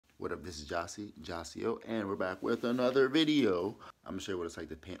What up, this is GyasiO, and we're back with another video. I'm gonna show you what it's like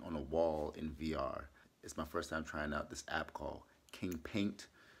to paint on a wall in VR. It's my first time trying out this app called KingPaint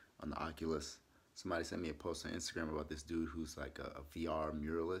on the Oculus. Somebody sent me a post on Instagram about this dude who's like a VR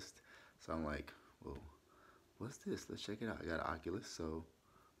muralist. So I'm like, whoa, what's this? Let's check it out. I got an Oculus, so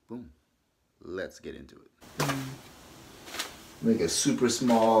boom, let's get into it. Make a super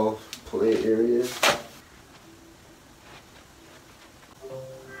small play area.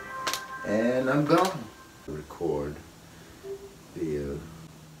 And I'm gone. Record video,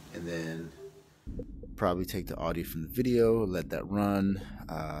 and then probably take the audio from the video, let that run,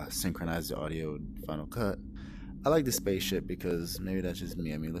 synchronize the audio in Final Cut. I like the spaceship because maybe that's just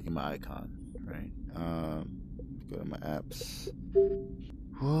me. I mean, look at my icon, right? Go to my apps.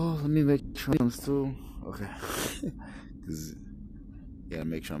 Well, let me make sure I'm still okay. Because you gotta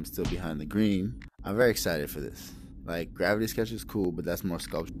make sure I'm still behind the green. I'm very excited for this. Like, Gravity Sketch is cool, but that's more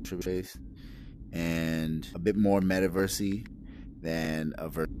sculpture based and a bit more metaversy than a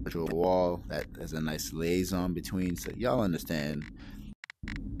virtual wall that has a nice liaison between. So y'all understand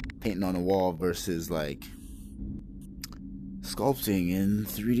painting on a wall versus like sculpting in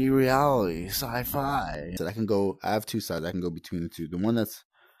 3D reality, sci-fi. So I have two sides. I can go between the two. The one that's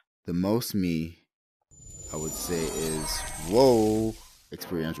the most me, I would say, is whoa,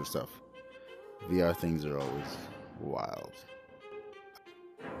 experiential stuff. VR things are always wild.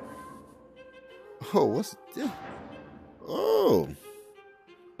 Oh, what's this? Oh.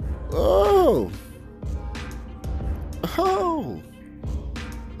 Oh. Oh.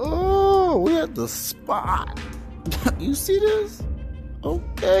 Oh, we at the spot. You see this?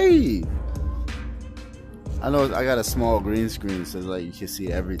 Okay. I know I got a small green screen, so like you can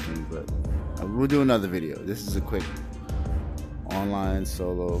see everything, but we'll do another video. This is a quick online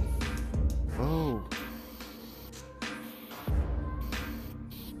solo. Oh.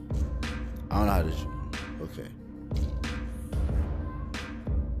 I don't know how to shoot. Okay.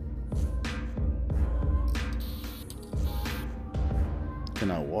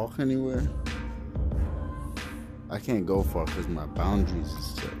 Can I walk anywhere? I can't go far because my boundaries is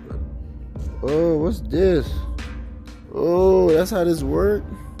set. But oh, what's this? Oh, that's how this works?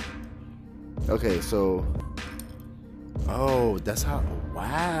 Okay, so oh, that's how.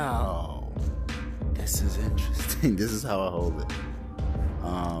 Wow, this is interesting. This is how I hold it.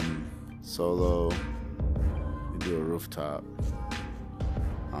 Solo. We do a rooftop.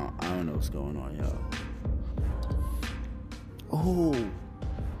 I don't know what's going on, y'all. Oh.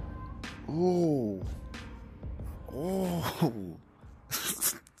 Oh. Oh.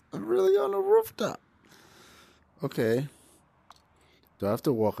 I'm really on a rooftop. Okay. Do I have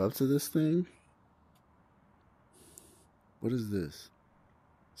to walk up to this thing? What is this?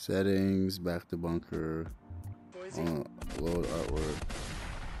 Settings, back to bunker. Load artwork.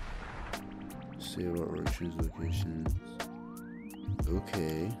 Save artwork, choose locations.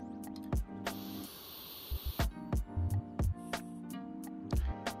 Okay.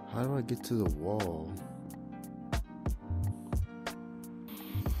 How do I get to the wall?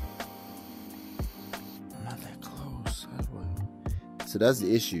 I'm not that close. How do I? So that's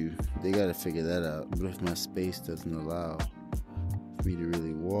the issue. They gotta figure that out. But if my space doesn't allow for me to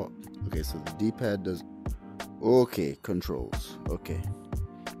really walk. Okay, so the D-pad does. Okay, controls. Okay.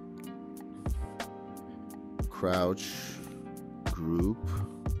 Crouch, group,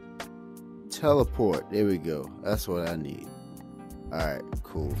 teleport. There we go. That's what I need. Alright,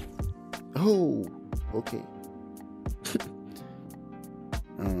 cool. Oh, okay.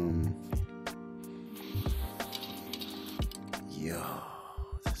 Yo,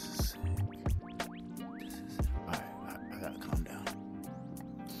 this is sick. This is sick. Alright, I gotta calm down.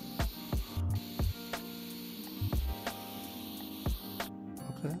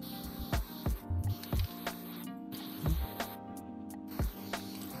 Okay.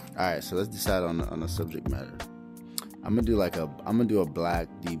 Alright, so let's decide on the subject matter. I'm gonna do a black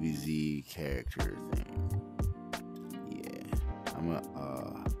DBZ character thing. Yeah. I'm gonna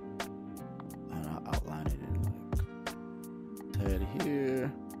outline it in like head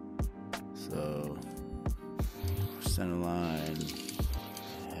here. So center line,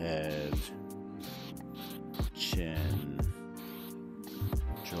 head, chin,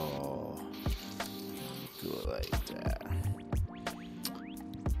 jaw. Do it like that.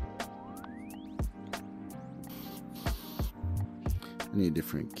 I need a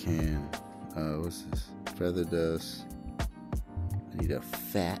different can. What's this? Feather dust. I need a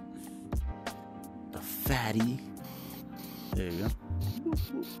fatty. There you go.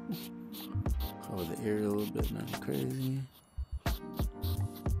 Cover the area a little bit, nothing crazy.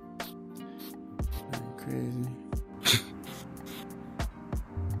 Nothing crazy.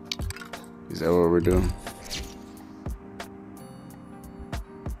 Is that what we're doing?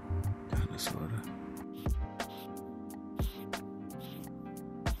 Kinda, sorta.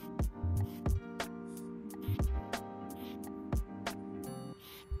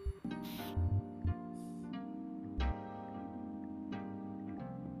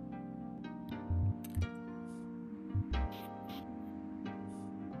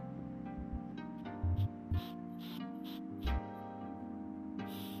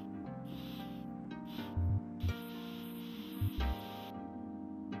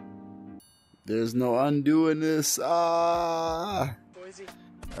 There's no undoing this. I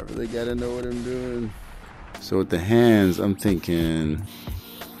really gotta know what I'm doing. So with the hands, I'm thinking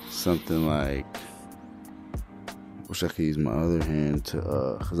something like, wish I could use my other hand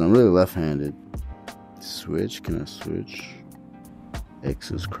to, cause I'm really left-handed. Switch, can I switch?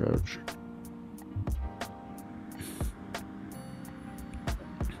 X is crouch.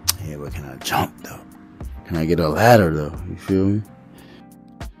 Yeah, but can I jump though? Can I get a ladder though? You feel me?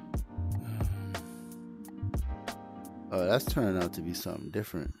 Oh, that's turning out to be something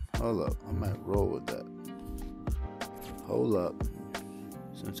different. Hold up, I might roll with that. Hold up.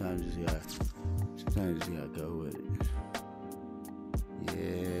 Sometimes you just gotta go with it.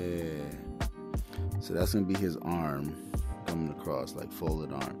 Yeah. So that's gonna be his arm coming across, like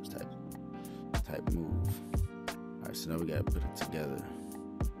folded arms type move. All right, so now we gotta put it together.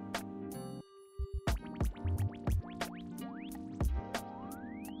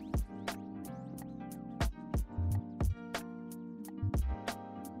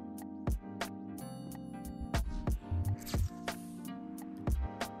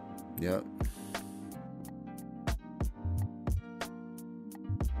 Yep.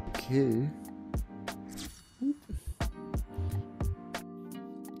 Okay.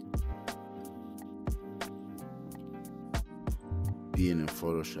 Being in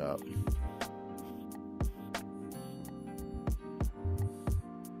Photoshop.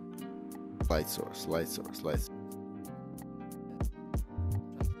 Light source.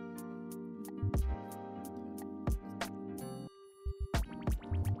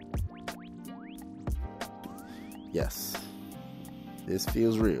 Yes, this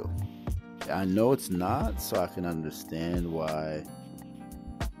feels real. I know it's not, so I can understand why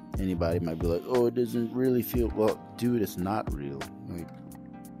anybody might be like, oh, it doesn't really feel, well, dude, it's not real. Like,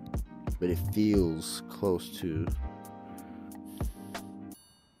 but it feels close to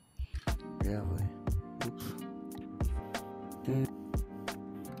reality. Oops.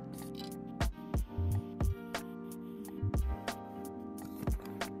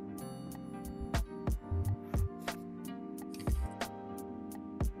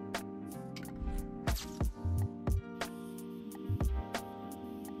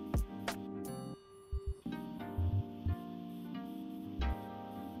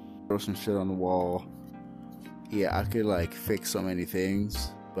 Throw some shit on the wall. Yeah, I could like fix so many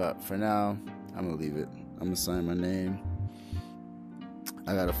things, but for now, I'm gonna leave it. I'm gonna sign my name.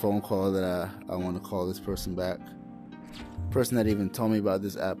 I got a phone call that I want to call this person back. Person that even told me about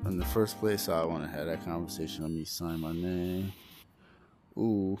this app in the first place, so I want to have that conversation. Let me sign my name.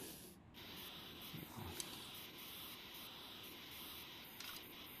 Ooh.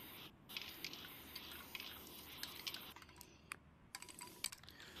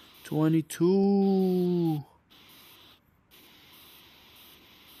 $22.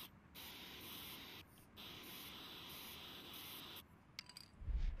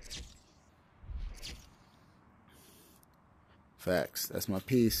 Facts. That's my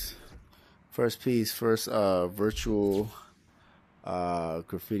piece. First virtual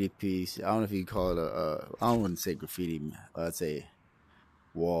graffiti piece. I don't know if you call it I wouldn't say graffiti. I'd say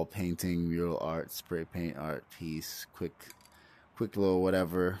wall painting, mural art, spray paint art piece. Quick little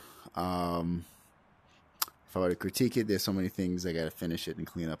whatever. If I were to critique it, there's so many things. I gotta finish it and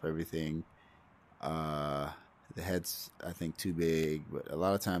clean up everything. The head's, I think, too big, but a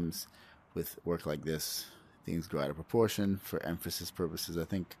lot of times with work like this, things go out of proportion for emphasis purposes. I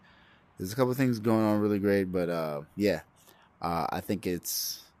think there's a couple things going on really great, but yeah, I think it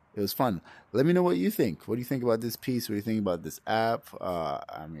was fun. Let me know what you think. What do you think about this piece? What do you think about this app?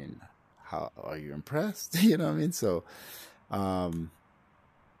 I mean, how are you impressed? You know what I mean? So,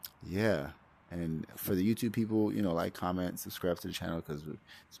 yeah. And for the YouTube people, like, comment, subscribe to the channel, because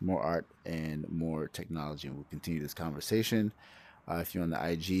it's more art and more technology, and we'll continue this conversation. If you're on the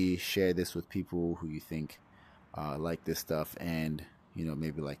IG, share this with people who you think like this stuff, and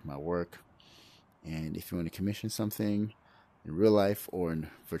maybe like my work. And if you want to commission something in real life or in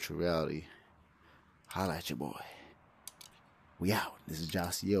virtual reality, holla at your boy. We out. This is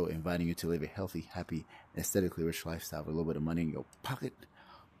GyasiO, inviting you to live a healthy, happy, and aesthetically rich lifestyle with a little bit of money in your pocket.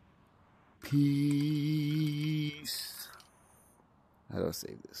 Peace. How do I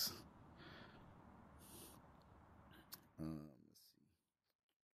save this?